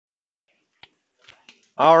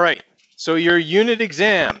All right, so your unit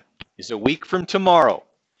exam is a week from tomorrow.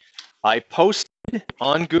 I posted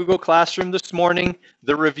on Google Classroom this morning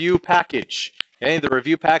the review package. Okay, the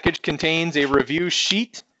review package contains a review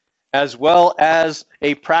sheet as well as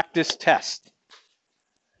a practice test.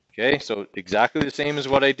 Okay, so exactly the same as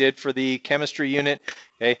what I did for the chemistry unit.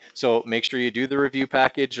 Okay, so make sure you do the review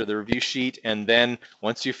package or the review sheet, and then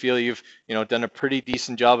once you feel you've done a pretty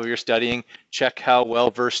decent job of your studying, check how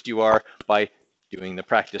well versed you are by doing the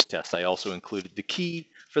practice test. I also included the key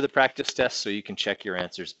for the practice test so you can check your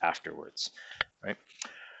answers afterwards. Right.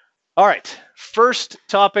 All right, first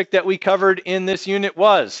topic that we covered in this unit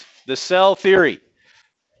was the cell theory.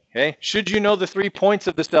 Okay, should you know the 3 points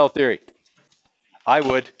of the cell theory? I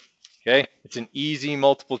would. Okay, it's an easy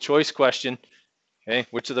multiple choice question. Okay,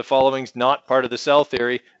 which of the following is not part of the cell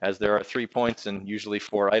theory, as there are 3 points and usually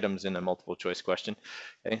 4 items in a multiple choice question.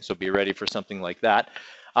 Okay, so be ready for something like that.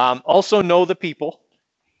 Also know the people.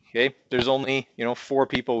 Okay, there's only 4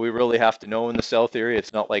 people we really have to know in the cell theory.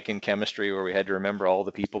 It's not like in chemistry where we had to remember all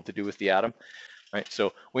the people to do with the atom. Right,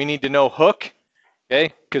 so we need to know Hooke,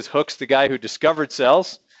 okay, because Hooke's the guy who discovered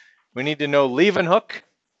cells. We need to know Leeuwenhoek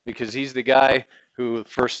because he's the guy who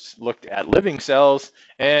first looked at living cells,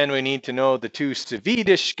 and we need to know the 2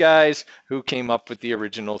 Swedish guys who came up with the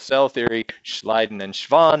original cell theory, Schleiden and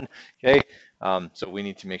Schwann. Okay, so we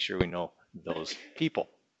need to make sure we know those people.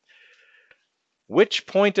 Which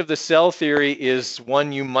point of the cell theory is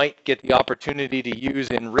one you might get the opportunity to use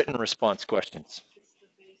in written response questions?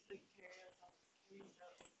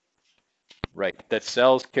 Right, that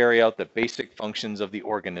cells carry out the basic functions of the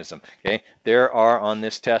organism. Okay, there are on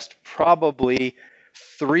this test probably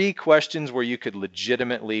 3 questions where you could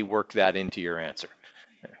legitimately work that into your answer.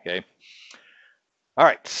 Okay, all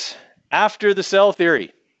right, after the cell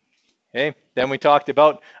theory, okay, then we talked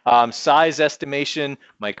about size estimation,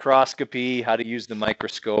 microscopy, how to use the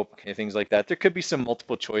microscope, okay, things like that. There could be some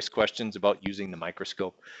multiple choice questions about using the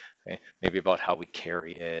microscope. Okay, maybe about how we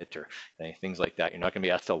carry it or things like that. You're not going to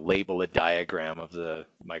be asked to label a diagram of the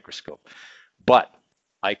microscope. But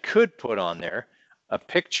I could put on there a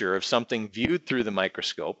picture of something viewed through the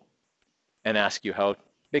microscope and ask you how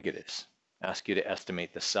big it is, ask you to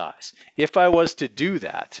estimate the size. If I was to do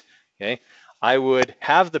that, okay, I would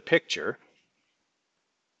have the picture,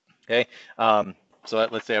 okay, so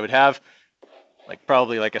let's say I would have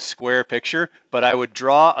probably like a square picture, but I would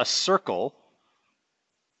draw a circle.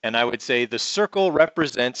 And I would say the circle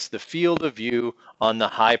represents the field of view on the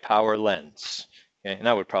high power lens. Okay? And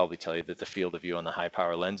I would probably tell you that the field of view on the high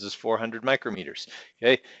power lens is 400 micrometers.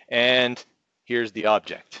 Okay, and here's the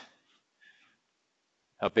object.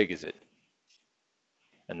 How big is it?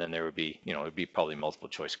 And then there would be, it would be probably multiple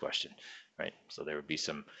choice question, right? So there would be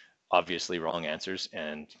some obviously wrong answers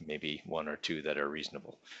and maybe 1 or 2 that are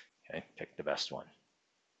reasonable. Okay, pick the best one.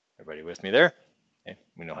 Everybody with me there? Okay,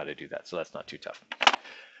 we know how to do that, so that's not too tough.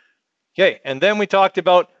 Okay, and then we talked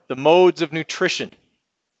about the modes of nutrition.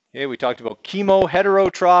 Okay, we talked about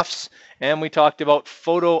chemoheterotrophs and we talked about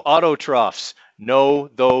photoautotrophs. Know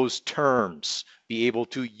those terms. Be able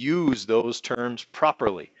to use those terms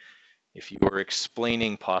properly. If you were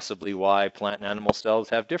explaining possibly why plant and animal cells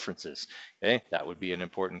have differences, okay, that would be an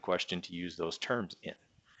important question to use those terms in.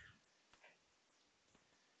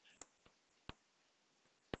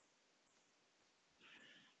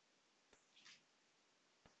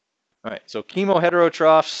 All right, so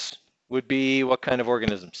chemoheterotrophs would be what kind of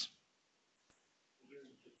organisms?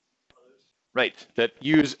 Right, that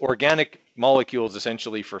use organic molecules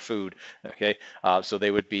essentially for food. Okay, so they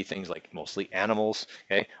would be things like mostly animals.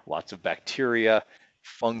 Okay, lots of bacteria,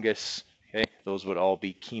 fungus. Okay, those would all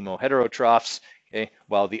be chemoheterotrophs. Okay,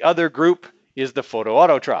 while the other group is the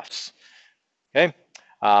photoautotrophs. Okay,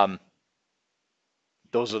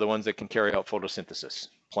 those are the ones that can carry out photosynthesis.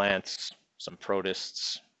 Plants, some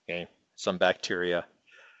protists. Okay, some bacteria.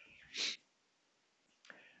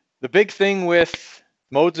 The big thing with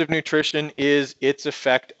modes of nutrition is its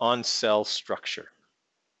effect on cell structure.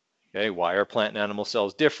 Okay, why are plant and animal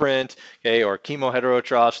cells different? Okay, or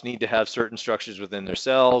chemoheterotrophs need to have certain structures within their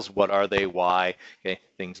cells. What are they? Why? Okay,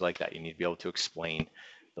 things like that. You need to be able to explain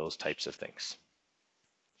those types of things.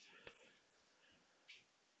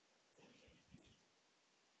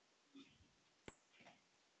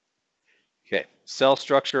 Okay, cell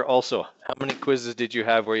structure also. How many quizzes did you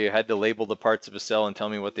have where you had to label the parts of a cell and tell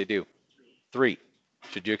me what they do? 3.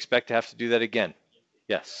 Should you expect to have to do that again?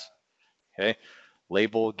 Yes. Okay,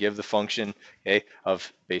 label, give the function, okay,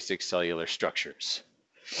 of basic cellular structures.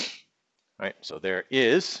 All right, so there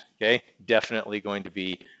is, okay, definitely going to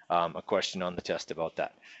be a question on the test about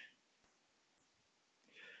that.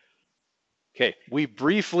 Okay, we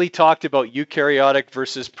briefly talked about eukaryotic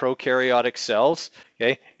versus prokaryotic cells,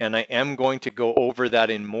 okay, and I am going to go over that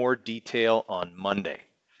in more detail on Monday.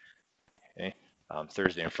 Okay,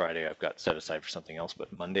 Thursday and Friday I've got set aside for something else,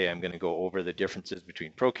 but Monday I'm going to go over the differences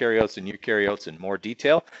between prokaryotes and eukaryotes in more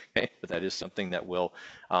detail. Okay, but that is something that will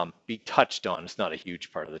be touched on. It's not a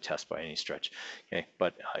huge part of the test by any stretch. Okay,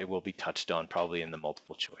 but it will be touched on probably in the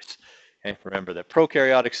multiple choice. Okay, remember that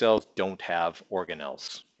prokaryotic cells don't have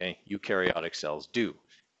organelles. Okay, eukaryotic cells do.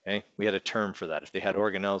 Okay, we had a term for that. If they had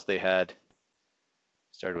organelles, they had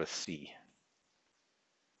started with C.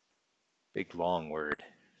 Big long word.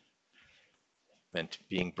 Meant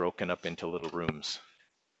being broken up into little rooms.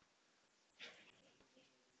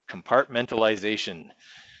 Compartmentalization.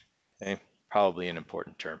 Okay, probably an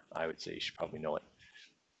important term. I would say you should probably know it.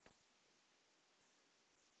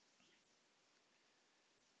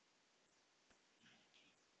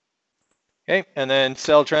 Okay, and then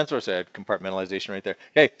cell transport. So I had compartmentalization right there.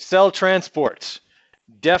 Okay, cell transport.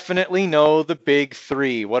 Definitely know the big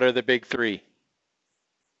three. What are the big three?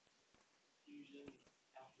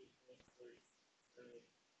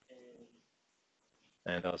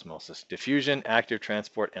 And osmosis. Diffusion, active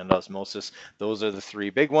transport, and osmosis. Those are the three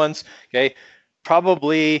big ones. Okay,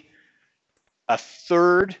 probably a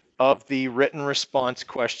third of the written response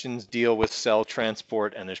questions deal with cell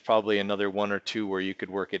transport, and there's probably another one or two where you could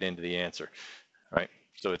work it into the answer, right?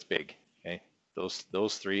 So it's big. Okay,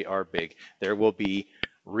 those three are big. There will be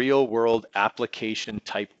real world application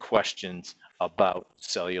type questions about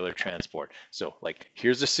cellular transport. So like,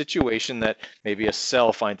 here's a situation that maybe a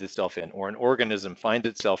cell finds itself in, or an organism finds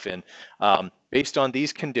itself in. Based on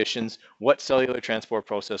these conditions, what cellular transport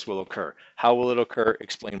process will occur? How will it occur?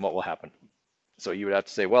 Explain what will happen. So you would have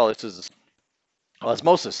to say, well, this is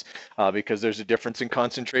osmosis, because there's a difference in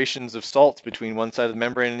concentrations of salts between one side of the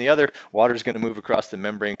membrane and the other. Water is going to move across the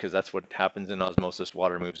membrane because that's what happens in osmosis.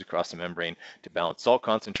 Water moves across the membrane to balance salt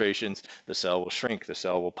concentrations. The cell will shrink, the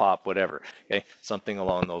cell will pop, whatever. Okay, something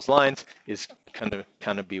along those lines is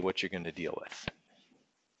kind of be what you're going to deal with.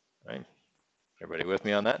 Right? Everybody with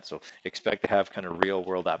me on that? So expect to have kind of real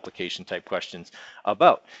world application type questions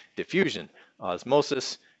about diffusion,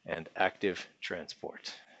 osmosis, and active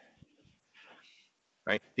transport.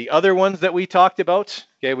 Right. The other ones that we talked about,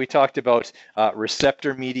 okay, we talked about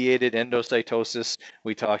receptor-mediated endocytosis.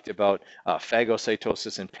 We talked about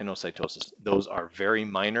phagocytosis and pinocytosis. Those are very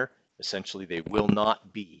minor. Essentially, they will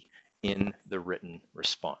not be in the written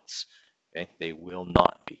response. Okay, they will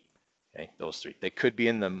not be. Okay, those three. They could be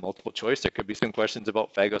in the multiple choice. There could be some questions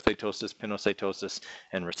about phagocytosis, pinocytosis,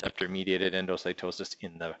 and receptor-mediated endocytosis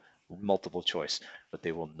in the multiple choice, but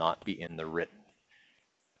they will not be in the written.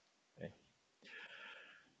 Okay.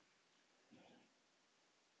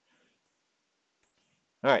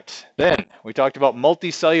 All right, then we talked about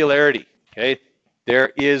multicellularity. Okay,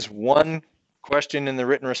 there is one question in the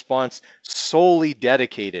written response solely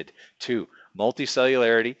dedicated to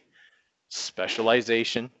multicellularity,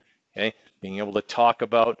 specialization, okay, being able to talk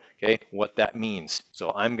about, okay, what that means.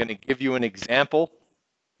 So I'm going to give you an example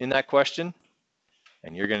in that question,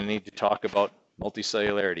 and you're going to need to talk about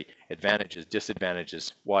multicellularity, advantages,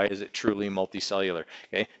 disadvantages, why is it truly multicellular,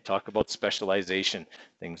 okay? Talk about specialization,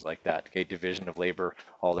 things like that, okay? Division of labor,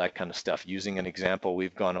 all that kind of stuff, using an example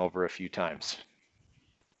we've gone over a few times.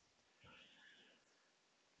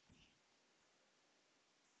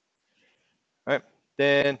 All right,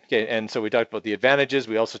 then, okay, and so we talked about the advantages.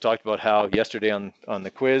 We also talked about how yesterday on the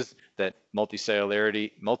quiz that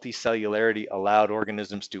multicellularity allowed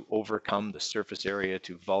organisms to overcome the surface area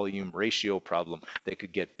to volume ratio problem. They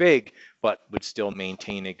could get big, but would still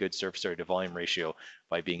maintain a good surface area to volume ratio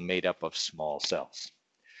by being made up of small cells.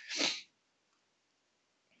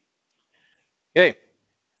 Okay,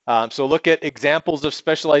 so look at examples of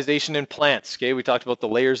specialization in plants. Okay, we talked about the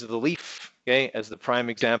layers of the leaf, okay, as the prime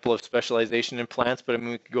example of specialization in plants, but I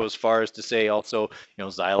mean, we could go as far as to say also,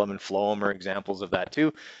 xylem and phloem are examples of that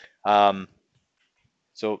too.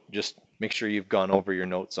 So just make sure you've gone over your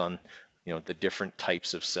notes on, the different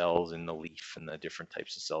types of cells in the leaf and the different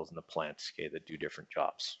types of cells in the plants, okay, that do different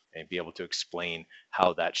jobs, and be able to explain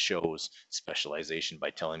how that shows specialization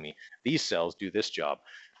by telling me these cells do this job,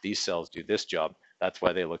 these cells do this job, that's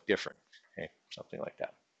why they look different, okay, something like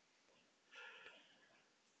that.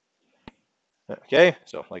 Okay,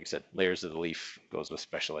 so like I said, layers of the leaf goes with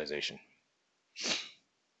specialization.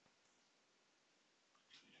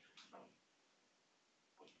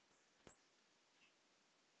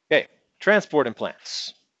 Okay, transport in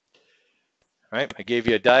plants. All right, I gave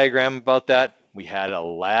you a diagram about that. We had a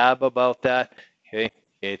lab about that. Okay,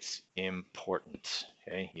 it's important.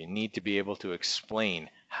 Okay, you need to be able to explain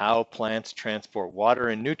how plants transport water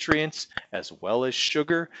and nutrients as well as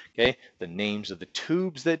sugar, okay? The names of the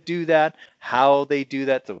tubes that do that, how they do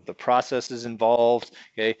that, the processes involved,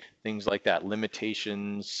 okay? Things like that,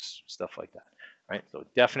 limitations, stuff like that, right? So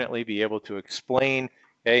definitely be able to explain,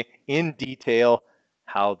 okay, in detail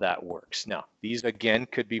how that works. Now, these again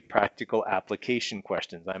could be practical application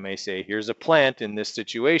questions. I may say, here's a plant in this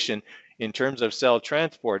situation. In terms of cell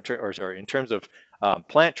transport, or sorry, in terms of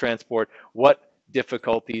plant transport, what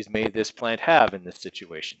difficulties may this plant have in this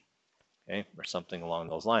situation? Okay, or something along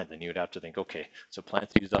those lines. And you would have to think, okay, so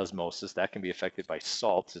plants use osmosis. That can be affected by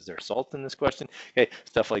salts. Is there salt in this question? Okay,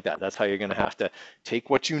 stuff like that. That's how you're going to have to take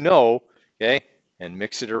what you know, okay, and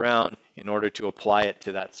mix it around in order to apply it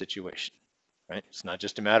to that situation. Right? It's not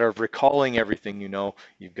just a matter of recalling everything you know.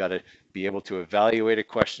 You've got to be able to evaluate a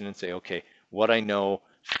question and say, okay, what I know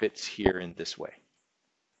fits here in this way.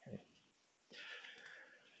 Okay.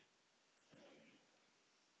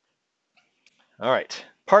 All right,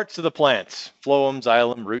 parts of the plants: phloem,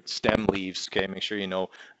 xylem, root, stem, leaves. Okay, make sure you know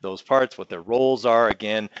those parts, what their roles are.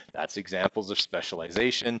 Again, that's examples of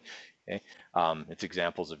specialization. Okay, it's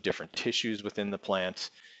examples of different tissues within the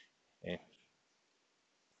plant. Okay.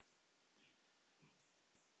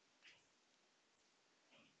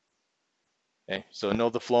 Okay, so know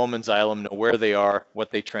the phloem and xylem, know where they are, what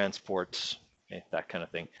they transport, okay, that kind of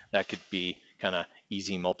thing. That could be kind of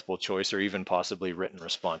easy multiple choice or even possibly written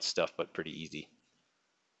response stuff, but pretty easy.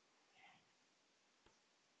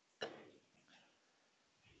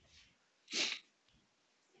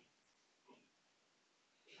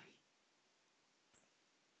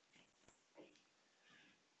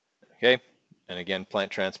 Okay, and again,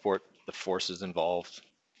 plant transport, the forces involved,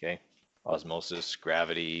 okay, osmosis,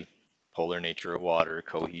 gravity, polar nature of water,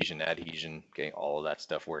 cohesion, adhesion, okay, all of that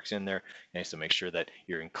stuff works in there. Okay, so make sure that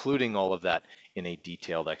you're including all of that in a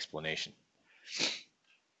detailed explanation.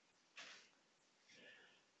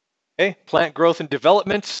 Okay, plant growth and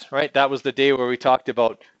development, right? That was the day where we talked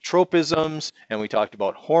about tropisms and we talked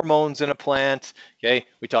about hormones in a plant. Okay,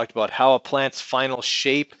 we talked about how a plant's final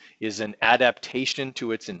shape is an adaptation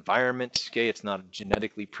to its environment. Okay, it's not a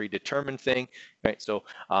genetically predetermined thing, right? So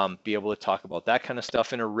be able to talk about that kind of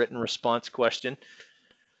stuff in a written response question.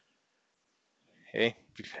 Okay.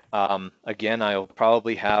 Again, I'll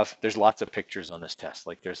probably have, there's lots of pictures on this test.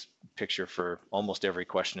 Like there's a picture for almost every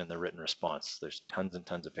question in the written response. There's tons and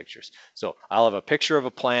tons of pictures. So I'll have a picture of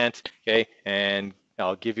a plant, okay, and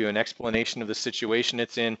I'll give you an explanation of the situation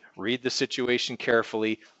it's in. Read the situation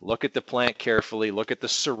carefully, look at the plant carefully, look at the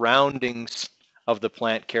surroundings of the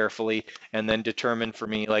plant carefully, and then determine for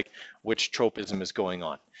me like which tropism is going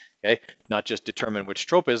on. Okay, not just determine which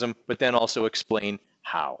tropism, but then also explain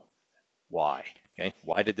how, why. Okay,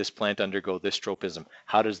 why did this plant undergo this tropism?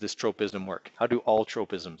 How does this tropism work? How do all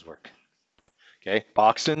tropisms work? Okay,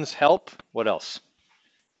 auxins help. What else?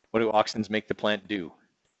 What do auxins make the plant do?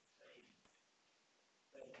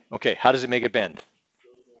 Okay, how does it make it bend?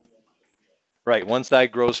 Right, one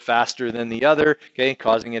side grows faster than the other, okay,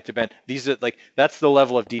 causing it to bend. These are like, that's the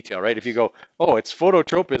level of detail, right? If you go, oh, it's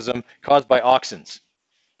phototropism caused by auxins.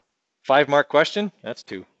 5-mark question? That's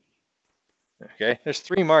 2. Okay, there's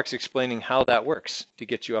 3 marks explaining how that works to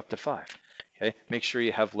get you up to 5. Okay, make sure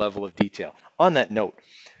you have level of detail. On that note,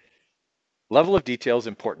 level of detail is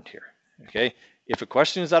important here. Okay, if a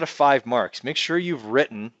question is out of 5 marks, make sure you've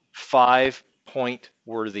written 5-point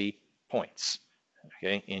worthy points,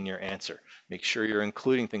 okay, in your answer. Make sure you're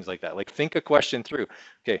including things like that. Like think a question through.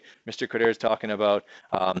 Okay, Mr. Coderre is talking about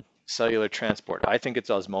cellular transport. I think it's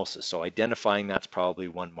osmosis, so identifying that's probably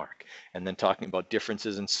 1 mark. And then talking about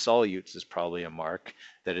differences in solutes is probably a mark,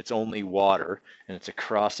 that it's only water and it's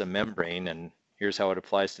across a membrane, and here's how it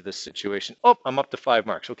applies to this situation. Oh, I'm up to 5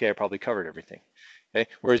 marks. Okay, I probably covered everything. Okay,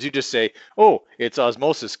 whereas you just say, oh, it's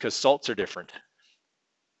osmosis because salts are different.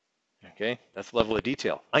 Okay, that's level of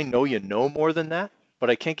detail. I know you know more than that, but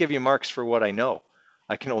I can't give you marks for what I know.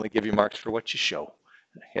 I can only give you marks for what you show.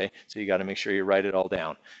 Okay, so you got to make sure you write it all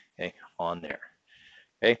down, okay, on there.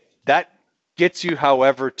 Okay, that gets you,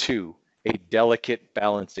 however, to a delicate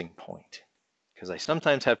balancing point, because I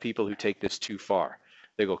sometimes have people who take this too far.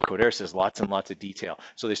 They go, Coderre says lots and lots of detail.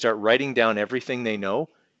 So they start writing down everything they know,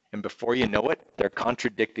 and before you know it, they're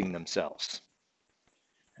contradicting themselves.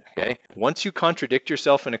 Okay, once you contradict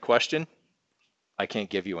yourself in a question, I can't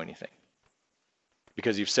give you anything,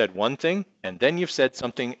 because you've said one thing and then you've said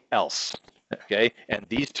something else. Okay, and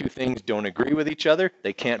these 2 things don't agree with each other.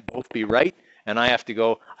 They can't both be right. And I have to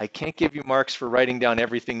go, I can't give you marks for writing down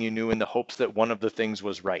everything you knew in the hopes that one of the things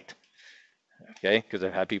was right. Okay, because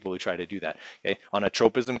I've had people who try to do that. Okay, on a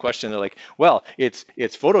tropism question, they're like, well, it's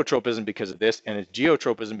phototropism because of this, and it's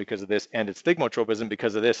geotropism because of this, and it's thigmotropism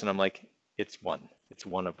because of this, and I'm like, it's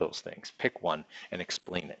one of those things. Pick one and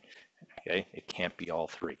explain it. Okay, it can't be all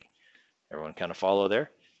three. Everyone kind of follow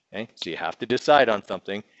there? Okay, so you have to decide on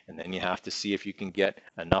something, and then you have to see if you can get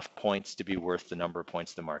enough points to be worth the number of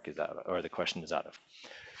points the mark is out of, or the question is out of.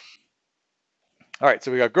 All right,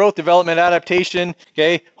 so we got growth, development, adaptation,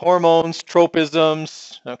 okay, hormones,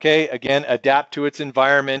 tropisms, okay, again, adapt to its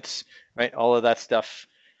environment, right, all of that stuff.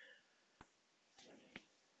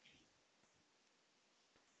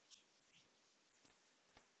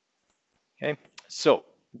 Okay, so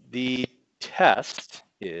the test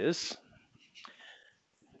is,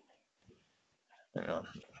 I'll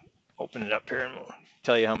open it up here and we'll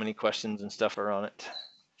tell you how many questions and stuff are on it.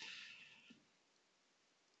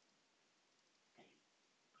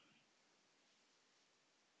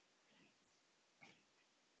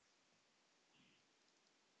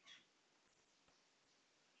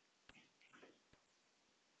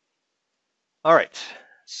 All right,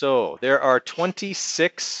 so there are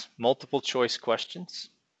 26 multiple choice questions.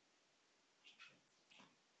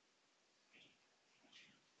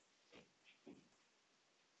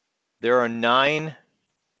 There are 9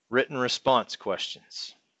 written response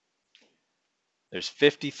questions. There's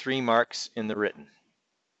 53 marks in the written.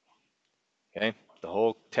 Okay, the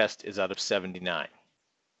whole test is out of 79,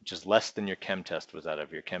 which is less than your chem test was out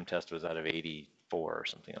of. Your chem test was out of 84 or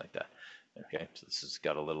something like that. Okay, so this has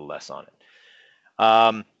got a little less on it.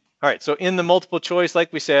 All right, so in the multiple choice,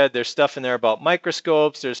 like we said, there's stuff in there about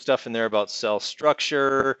microscopes, there's stuff in there about cell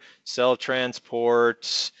structure, cell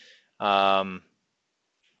transport, lots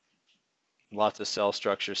of cell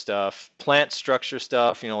structure stuff, plant structure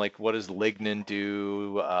stuff, you know, like what does lignin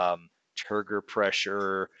do, turgor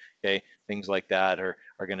pressure, okay, things like that are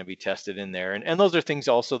going to be tested in there. And those are things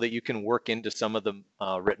also that you can work into some of the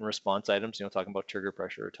written response items, you know, talking about turgor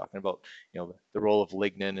pressure, talking about, you know, the role of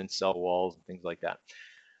lignin in cell walls and things like that.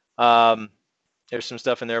 There's some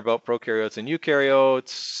stuff in there about prokaryotes and eukaryotes,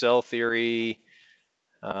 cell theory,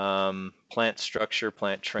 plant structure,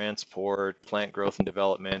 plant transport, plant growth and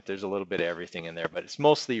development. There's a little bit of everything in there, but it's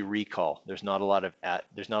mostly recall. There's not a lot of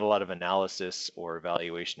analysis or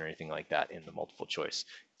evaluation or anything like that in the multiple choice.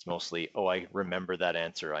 It's mostly, oh, I remember that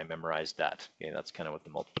answer, I memorized that. Okay, that's kind of what the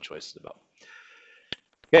multiple choice is about.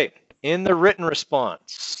 Okay, in the written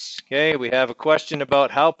response, okay, we have a question about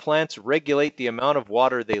how plants regulate the amount of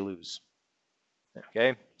water they lose.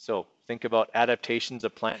 Okay, so think about adaptations a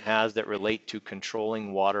plant has that relate to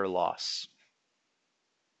controlling water loss.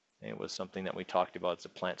 It was something that we talked about. It's a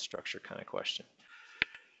plant structure kind of question.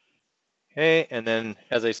 Okay, and then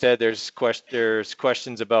as I said, there's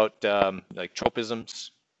questions about like tropisms.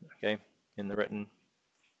 Okay, in the written.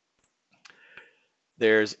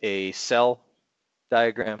 There's a cell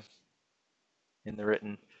diagram in the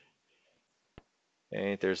written.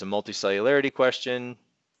 Okay, there's a multicellularity question.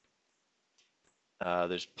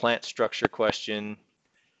 There's plant structure question.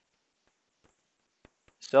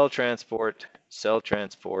 Cell transport,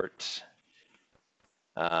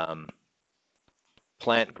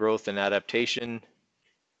 plant growth and adaptation,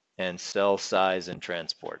 and cell size and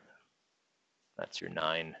transport. That's your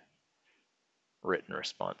 9 written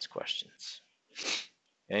response questions.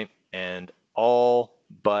 Okay, and all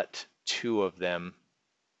but 2 of them,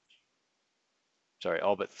 sorry,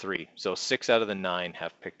 all but 3. So 6 out of the 9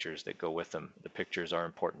 have pictures that go with them. The pictures are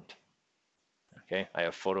important. Okay, I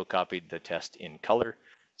have photocopied the test in color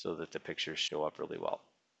so that the pictures show up really well.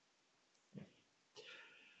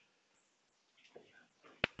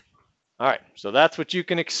 All right, so that's what you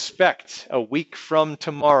can expect a week from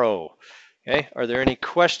tomorrow. Okay, are there any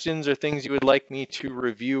questions or things you would like me to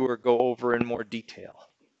review or go over in more detail?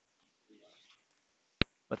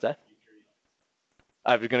 What's that?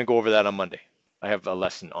 I was going to go over that on Monday. I have a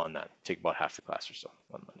lesson on that. Take about half the class or so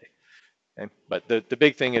on Monday. Okay? But the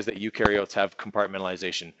big thing is that eukaryotes have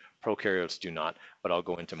compartmentalization. Prokaryotes do not, but I'll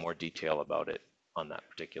go into more detail about it on that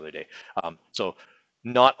particular day. So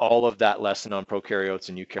not all of that lesson on prokaryotes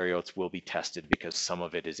and eukaryotes will be tested because some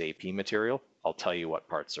of it is AP material. I'll tell you what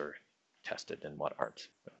parts are tested and what aren't,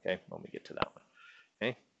 okay, when we get to that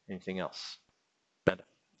one. Okay, anything else? Amanda?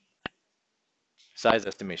 Size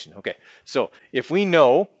estimation, okay. So if we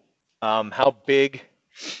know how big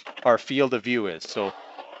our field of view is, so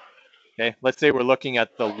okay, let's say we're looking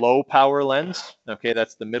at the low power lens, okay,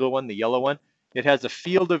 that's the middle one, the yellow one. It has a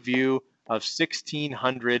field of view of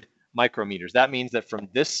 1600 micrometers. That means that from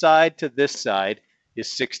this side to this side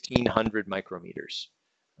is 1600 micrometers.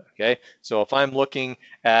 Okay, so if I'm looking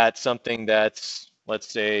at something that's,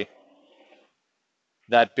 let's say,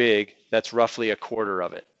 that big, that's roughly a quarter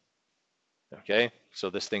of it. Okay, so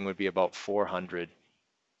this thing would be about 400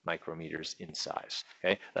 micrometers in size.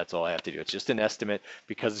 Okay, that's all I have to do. It's just an estimate.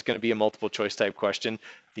 Because it's going to be a multiple choice type question,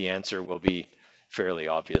 the answer will be fairly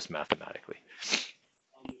obvious mathematically.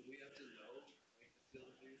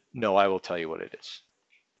 No, I will tell you what it is.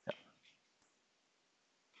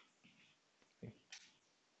 Yeah.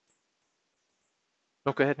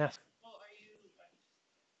 No, go ahead and ask.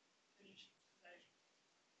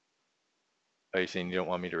 Are you saying you don't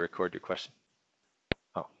want me to record your question?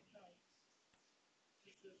 Oh.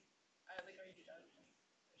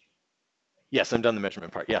 Yes, I'm done the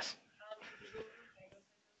measurement part. Yes.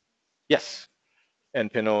 Yes.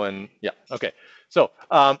 And Pinot and yeah, okay. So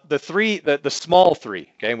the small three,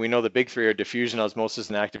 okay, we know the big three are diffusion, osmosis,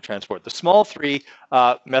 and active transport. The small three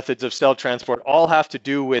methods of cell transport all have to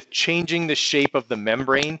do with changing the shape of the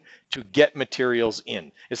membrane to get materials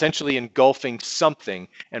in, essentially engulfing something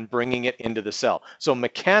and bringing it into the cell. So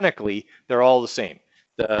mechanically, they're all the same.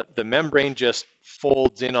 The membrane just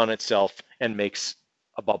folds in on itself and makes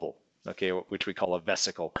a bubble, okay, which we call a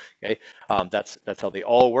vesicle. Okay, that's how they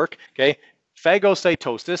all work. Okay,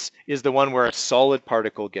 phagocytosis is the one where a solid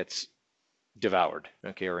particle gets devoured,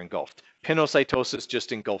 okay, or engulfed. Pinocytosis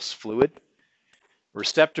just engulfs fluid.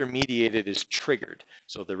 Receptor mediated is triggered.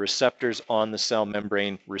 So the receptors on the cell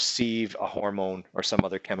membrane receive a hormone or some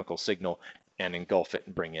other chemical signal and engulf it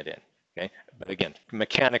and bring it in. Okay, but again,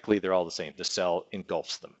 mechanically they're all the same. The cell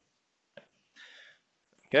engulfs them.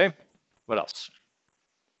 Okay, what else?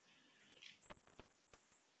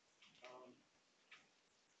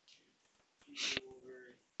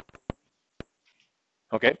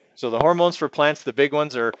 Okay, so the hormones for plants, the big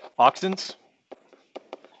ones are auxins.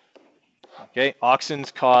 Okay,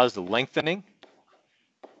 auxins cause lengthening,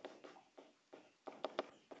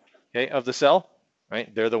 okay, of the cell,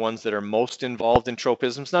 right? They're the ones that are most involved in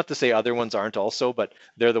tropisms. Not to say other ones aren't also, but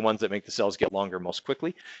they're the ones that make the cells get longer most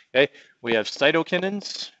quickly. Okay, we have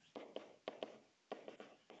cytokinins.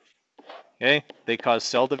 Okay, they cause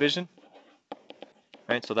cell division.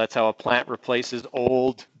 Right, so that's how a plant replaces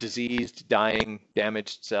old, diseased, dying,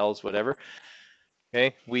 damaged cells, whatever.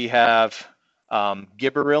 Okay, we have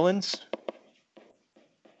gibberellins.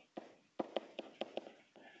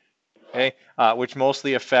 Okay, which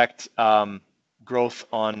mostly affect growth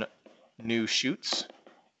on new shoots,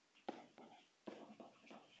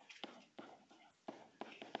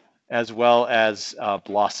 as well as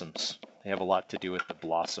blossoms. They have a lot to do with the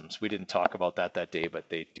blossoms. We didn't talk about that day, but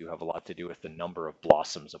they do have a lot to do with the number of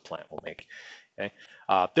blossoms a plant will make. Okay,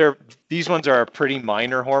 these ones are a pretty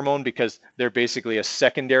minor hormone because they're basically a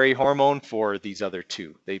secondary hormone for these other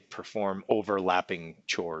two. They perform overlapping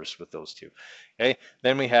chores with those two. Okay,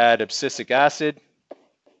 then we had abscisic acid.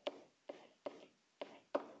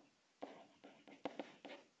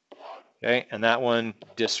 Okay, and that one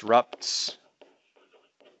disrupts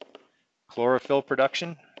chlorophyll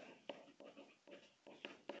production.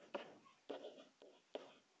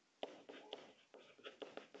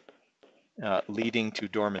 Leading to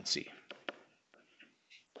dormancy.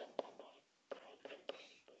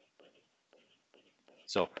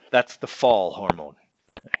 So that's the fall hormone.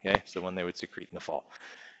 Okay, it's the one they would secrete in the fall.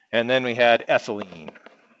 And then we had ethylene.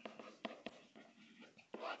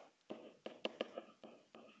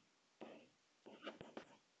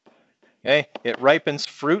 Okay, it ripens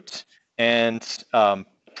fruit and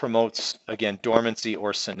promotes, again, dormancy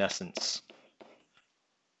or senescence.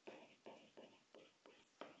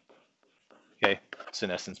 Okay,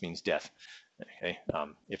 senescence means death. Okay,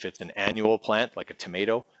 if it's an annual plant like a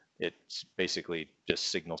tomato, it's basically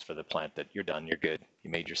just signals for the plant that you're done, you're good.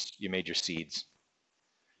 You made your seeds.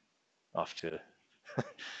 Off to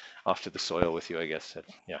off to the soil with you, I guess.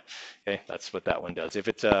 Yeah, okay, that's what that one does. If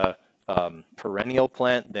it's a perennial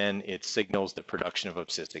plant, then it signals the production of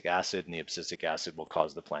abscisic acid, and the abscisic acid will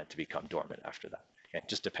cause the plant to become dormant after that. Okay? It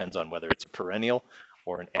just depends on whether it's a perennial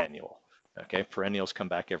or an annual. Okay, perennials come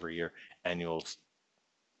back every year. Annuals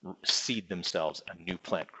seed themselves. A new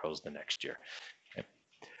plant grows the next year. Okay.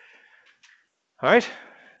 All right,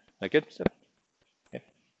 that good? Okay.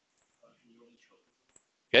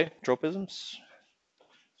 Okay, tropisms.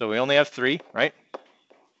 So we only have three, right?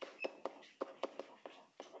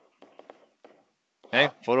 Okay,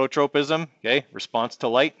 phototropism, okay, response to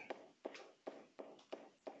light.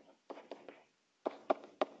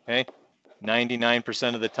 Okay,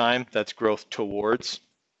 99% of the time, that's growth towards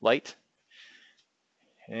light.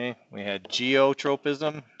 Okay, we had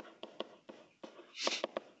geotropism.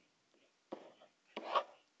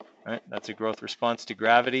 All right, that's a growth response to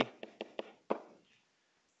gravity.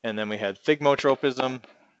 And then we had thigmotropism.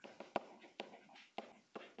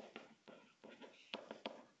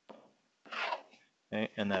 okay?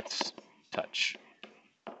 And that's touch.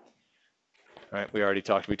 All right, we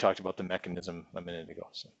talked about the mechanism a minute ago.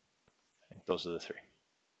 So I think those are the three.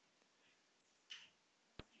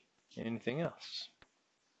 Anything else?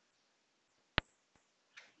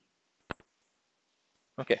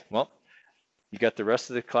 Okay, well, you got the rest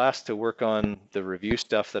of the class to work on the review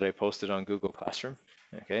stuff that I posted on Google Classroom.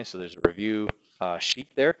 Okay, so there's a review sheet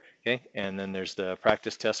there. Okay, and then there's the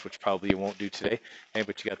practice test, which probably you won't do today. Okay,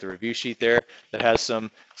 but you got the review sheet there that has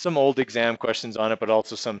some old exam questions on it, but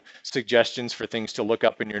also some suggestions for things to look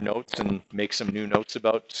up in your notes and make some new notes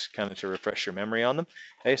about, kind of to refresh your memory on them.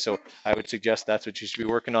 Okay, so I would suggest that's what you should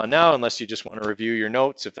be working on now, unless you just want to review your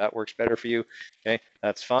notes. If that works better for you, okay,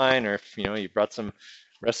 that's fine. Or if you brought some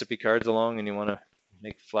recipe cards along and you want to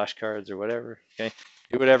make flashcards or whatever, okay?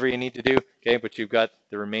 Do whatever you need to do, okay? But you've got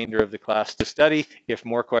the remainder of the class to study. If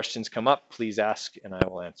more questions come up, please ask and I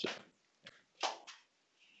will answer.